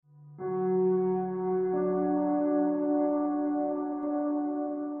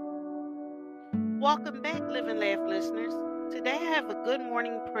Welcome back, Live and Laugh listeners. Today I have a good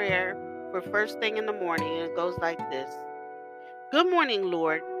morning prayer for first thing in the morning, and it goes like this. Good morning,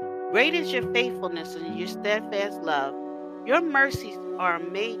 Lord. Great is your faithfulness and your steadfast love. Your mercies are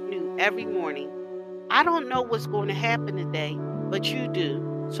made new every morning. I don't know what's going to happen today, but you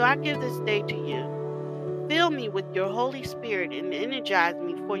do. So I give this day to you. Fill me with your Holy Spirit and energize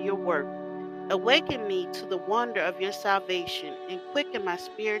me for your work. Awaken me to the wonder of your salvation and quicken my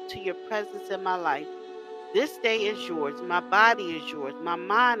spirit to your presence in my life. This day is yours. My body is yours. My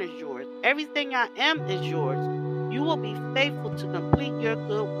mind is yours. Everything I am is yours. You will be faithful to complete your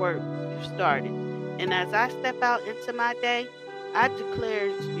good work you started. And as I step out into my day, I declare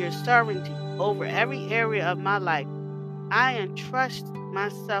your sovereignty over every area of my life. I entrust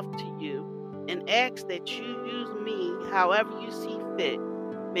myself to you and ask that you use me however you see fit.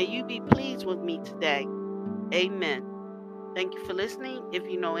 May you be pleased with me today. Amen. Thank you for listening. If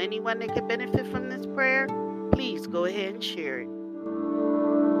you know anyone that could benefit from this prayer, please go ahead and share it.